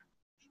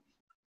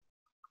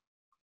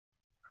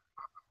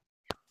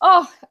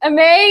 Oh,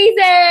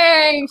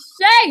 amazing!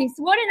 Shanks,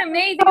 what an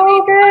amazing, So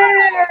amazing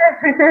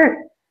good.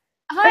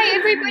 Hi, We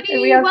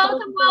everybody. have Welcome,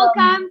 so much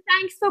welcome.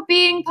 Thanks for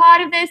being part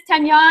of this.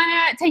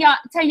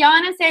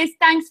 Tayana says,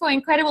 thanks for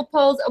incredible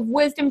pearls of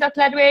wisdom,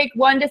 Dr. Ludwig.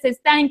 Wanda says,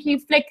 thank you.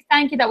 Flick,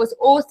 thank you. That was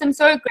awesome.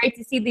 So great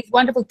to see these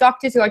wonderful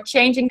doctors who are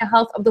changing the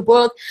health of the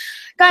world.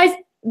 Guys,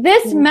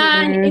 this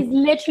man is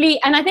literally,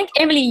 and I think,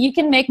 Emily, you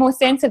can make more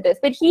sense of this,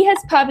 but he has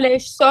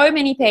published so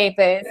many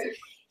papers.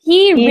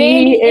 He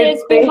really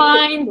is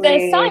behind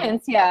the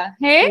science here.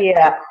 Hey?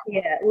 Yeah,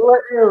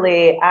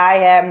 literally.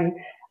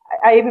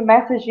 I even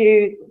messaged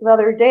you the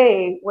other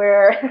day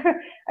where,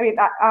 I mean,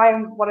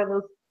 I'm one of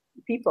those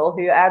people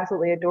who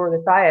absolutely adore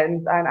the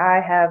science, and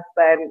I have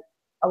spent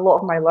a lot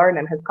of my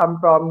learning has come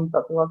from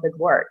Dr. Ludwig's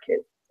work.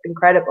 It's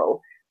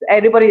incredible. So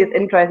anybody that's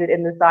interested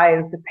in the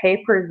science, the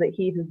papers that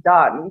he has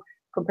done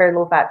comparing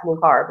low fat to low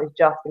carb is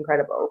just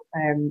incredible.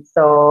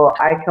 So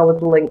I can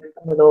always link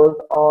some of those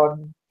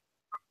on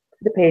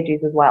the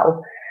pages as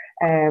well.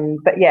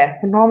 But yeah,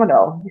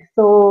 phenomenal. He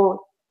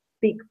so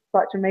speaks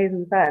such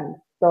amazing sense.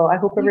 So I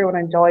hope everyone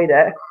enjoyed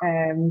it.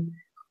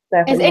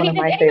 Definitely one of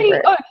my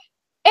favorites.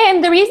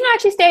 And the reason I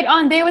actually stayed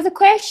on, there was a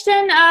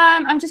question.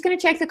 I'm just going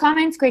to check the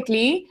comments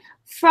quickly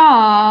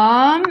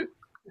from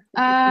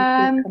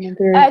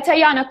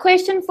Tayana.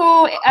 Question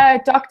for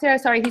Dr.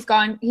 Sorry, he's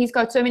gone. He's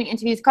got so many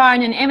interviews.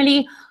 Karen and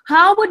Emily,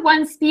 how would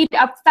one speed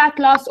up fat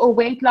loss or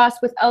weight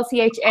loss with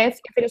LCHF if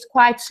it is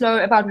quite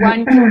slow, about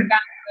 1 kilogram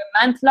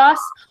per month loss?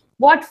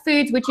 What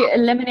foods would you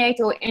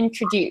eliminate or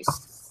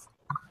introduce?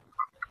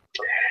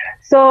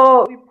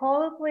 So we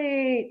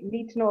probably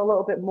need to know a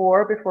little bit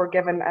more before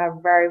giving a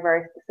very,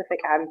 very specific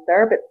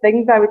answer. But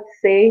things I would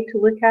say to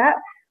look at,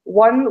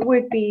 one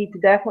would be to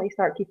definitely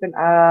start keeping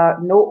a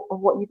note of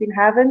what you've been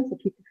having. So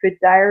keep a food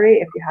diary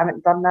if you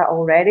haven't done that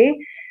already.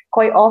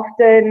 Quite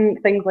often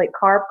things like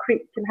carb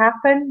creep can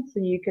happen.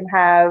 So you can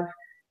have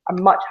a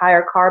much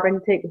higher carb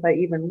intake without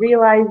even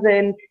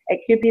realizing.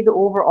 It could be the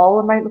overall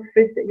amount of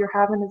food that you're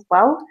having as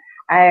well.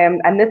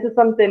 And this is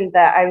something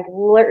that I was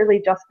literally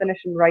just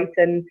finishing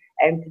writing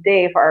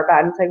today for our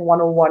Banting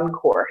 101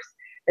 course,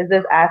 is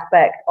this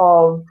aspect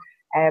of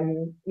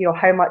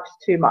how much is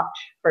too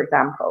much, for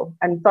example.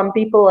 And some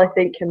people, I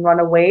think, can run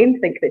away and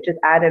think that just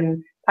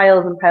adding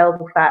piles and piles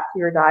of fat to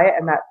your diet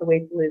and that's the way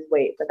to lose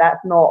weight, but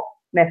that's not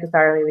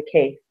necessarily the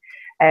case.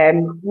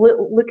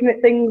 Looking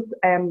at things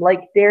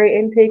like dairy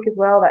intake as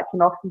well, that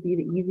can often be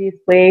the easiest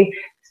way.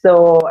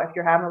 So if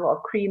you're having a lot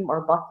of cream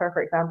or butter,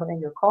 for example,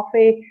 in your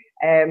coffee,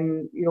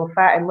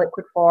 fat in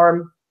liquid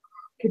form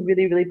can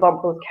really, really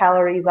bump those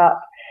calories up.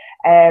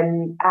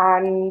 And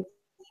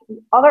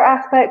other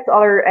aspects,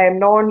 other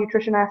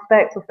non-nutrition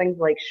aspects of things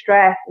like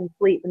stress and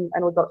sleep, and I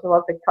know Dr.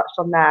 Ludwig touched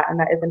on that, and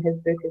that is in his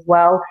book as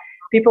well.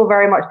 People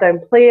very much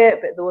downplay it,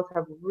 but those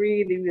have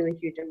really, really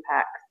huge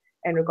impacts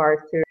in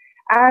regards to.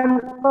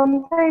 And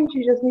sometimes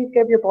you just need to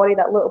give your body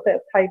that little bit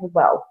of time as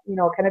well.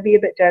 Kind of be a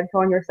bit gentle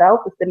on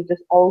yourself. This didn't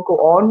just all go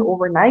on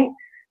overnight.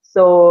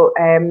 So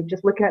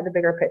just looking at the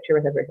bigger picture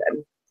with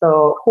everything.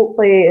 So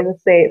hopefully, as I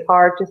say, it's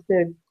hard just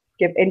to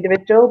give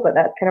individual, but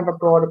that's kind of a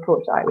broad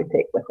approach that I would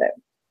take with it.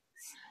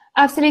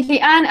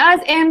 Absolutely. And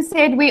as Em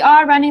said, we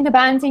are running the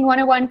Banting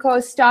 101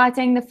 course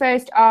starting the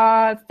 1st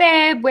of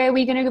Feb, where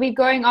we're going to be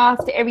going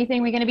after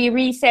everything. We're going to be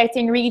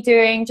resetting,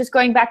 redoing, just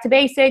going back to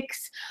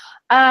basics.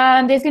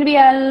 There's going to be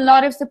a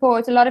lot of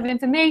support, a lot of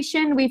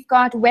information. We've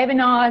got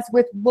webinars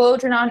with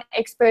world-renowned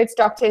experts,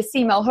 Dr.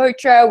 Seema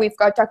Malhotra. We've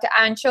got Dr.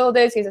 Anne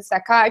Childers, who's a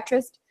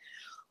psychiatrist.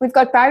 We've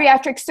got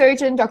bariatric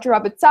surgeon, Dr.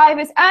 Robert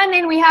Sivers. And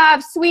then we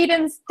have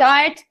Sweden's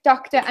diet,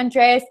 Dr.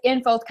 Andreas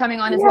Infeld coming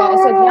on as well.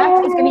 So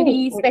that is going to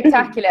be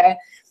spectacular.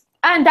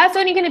 And that's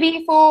only going to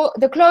be for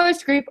the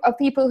closed group of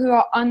people who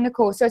are on the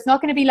course. So it's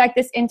not going to be like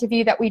this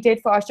interview that we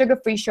did for our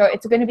sugar-free show.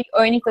 It's going to be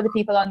only for the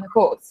people on the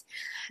course.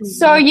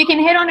 So you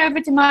can head on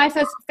over to my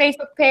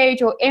Facebook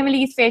page or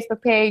Emily's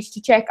Facebook page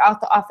to check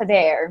out the offer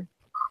there.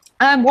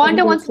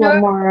 Wanda wants to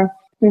know,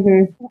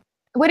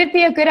 would it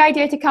be a good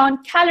idea to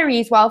count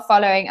calories while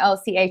following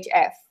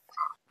LCHF?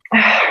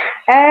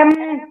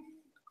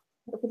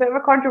 It's a bit of a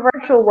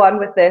controversial one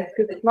with this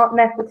because it's not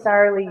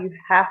necessarily you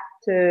have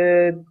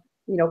to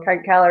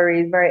count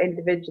calories very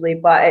individually,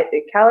 but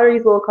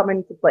calories will come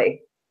into play.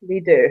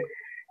 They do.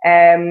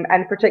 And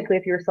particularly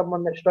if you're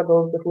someone that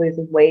struggles with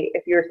losing weight,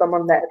 if you're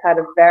someone that's had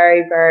a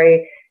very,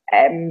 very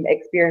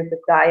experienced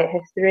diet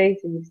history,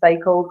 so you've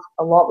cycled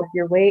a lot with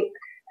your weight,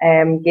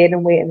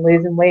 gaining weight and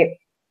losing weight,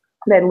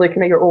 then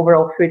looking at your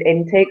overall food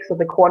intake, so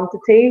the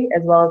quantity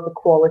as well as the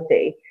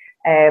quality,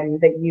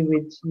 that you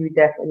would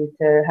definitely need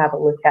to have a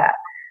look at.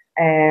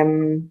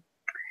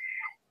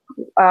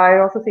 I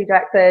also see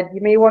Jack said,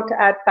 you may want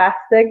to add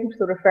fasting,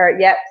 so refer,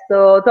 yep.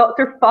 So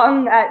Dr.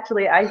 Fung,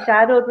 actually, I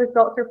shadowed with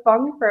Dr.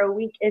 Fung for a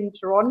week in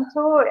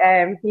Toronto.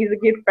 He's a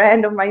good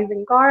friend of mine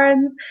in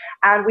Karen's,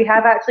 and we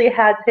have actually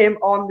had him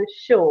on the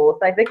show.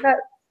 So I think that's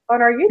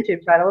on our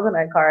YouTube channel, isn't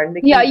it, Karen?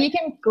 Yeah, you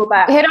can go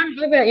back. Head on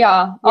over.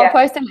 Yeah, I'll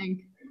post a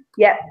link.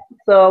 Yep.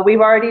 So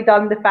we've already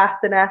done the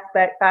fasting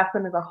aspect.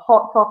 Fasting is a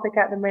hot topic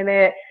at the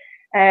minute.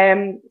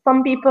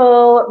 Some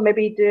people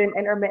maybe doing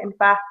intermittent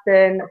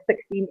fasting,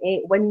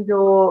 16-8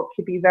 window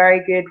could be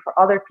very good for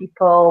other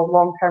people.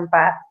 Long-term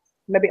fasts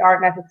maybe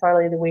aren't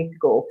necessarily the way to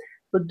go.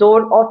 So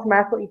don't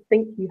automatically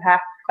think you have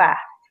to fast.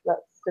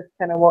 That's just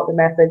kind of what the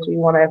message we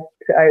want to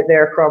put out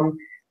there from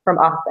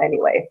us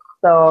anyway.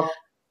 So.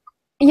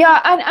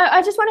 Yeah, and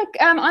I just want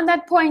to, on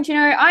that point, you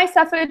know, I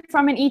suffered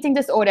from an eating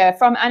disorder,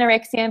 from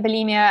anorexia and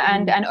bulimia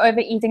and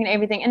overeating and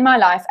everything in my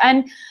life.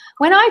 And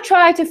when I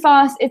tried to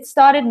fast, it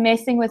started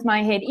messing with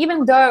my head.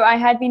 Even though I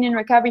had been in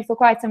recovery for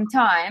quite some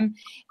time,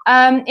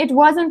 it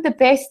wasn't the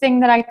best thing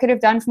that I could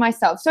have done for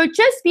myself. So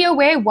just be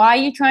aware why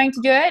you're trying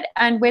to do it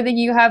and whether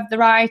you have the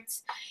right,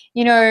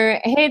 you know,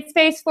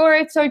 headspace for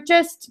it. So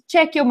just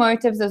check your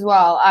motives as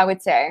well, I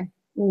would say.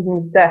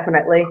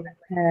 Definitely.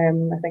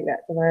 I think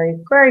that's a very,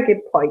 very good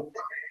point.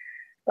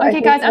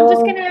 Okay, guys, I'm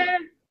just going to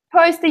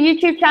post the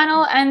YouTube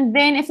channel, and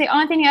then if there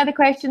aren't any other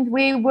questions,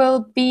 we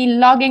will be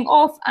logging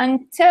off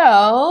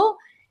until...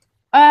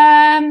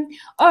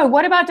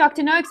 what about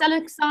Dr. Noakes?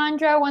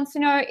 Alexandra wants to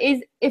know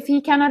if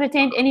he cannot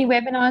attend any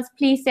webinars,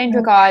 please send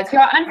regards.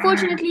 Yeah,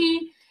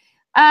 unfortunately,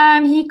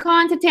 he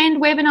can't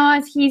attend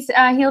webinars.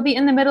 He'll be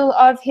in the middle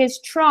of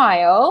his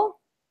trial,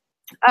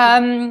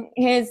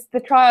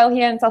 the trial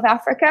here in South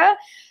Africa.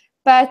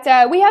 But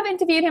we have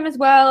interviewed him as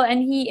well,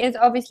 and he is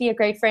obviously a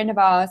great friend of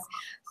ours.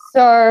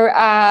 So,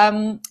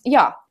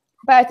 yeah,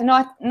 but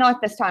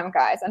not this time,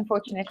 guys,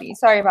 unfortunately.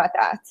 Sorry about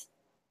that.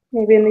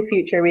 Maybe in the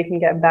future we can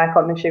get him back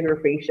on the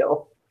sugar-free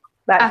show.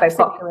 That's by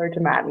popular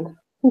demand.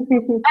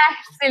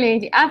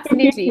 Absolutely,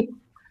 absolutely.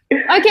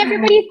 Okay,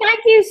 everybody,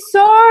 thank you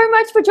so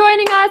much for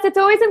joining us. It's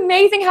always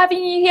amazing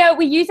having you here.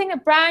 We're using a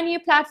brand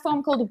new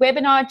platform called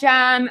Webinar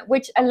Jam,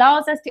 which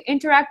allows us to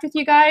interact with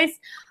you guys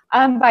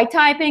by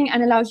typing,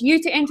 and allows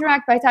you to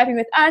interact by typing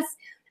with us.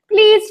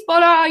 Please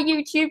follow our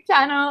YouTube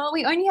channel.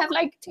 We only have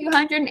like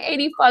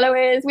 280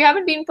 followers. We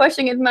haven't been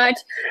pushing it much.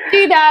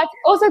 Do that.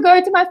 Also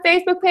go to my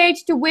Facebook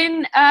page to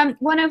win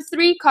one of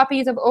 3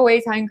 copies of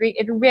Always Hungry.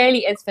 It really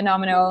is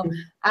phenomenal.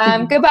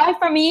 Goodbye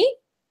from me.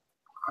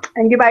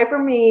 And goodbye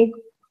from me.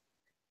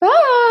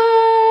 Bye.